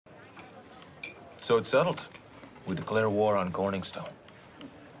So it's settled. We declare war on Corningstone.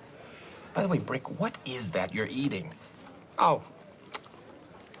 By the way, Brick, what is that you're eating? Oh,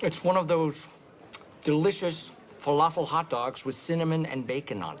 it's one of those delicious falafel hot dogs with cinnamon and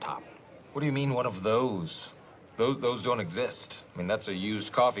bacon on top. What do you mean, one of those? Those don't exist. I mean, that's a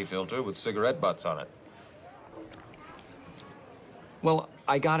used coffee filter with cigarette butts on it. Well,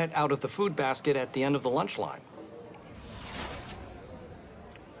 I got it out of the food basket at the end of the lunch line.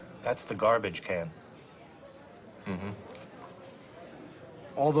 That's the garbage can. Mm-hmm.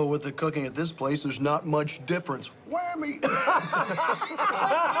 Although with the cooking at this place, there's not much difference. Whammy!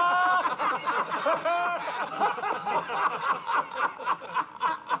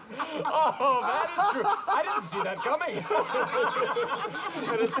 Oh, that is true. I didn't see that coming.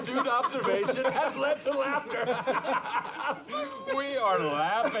 An astute observation has led to laughter. We are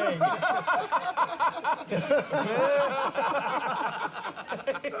laughing.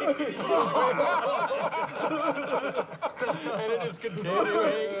 And it is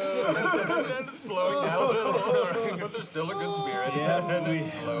continuing and slowing down a little, but there's still a good spirit. Yeah, and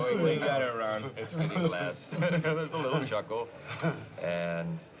it's slowing. we got it, Ron. It's getting less. There's a little chuckle,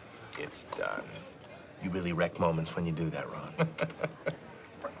 and it's done. You really wreck moments when you do that, Ron.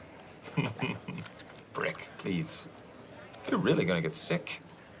 Brick, please. You're really gonna get sick.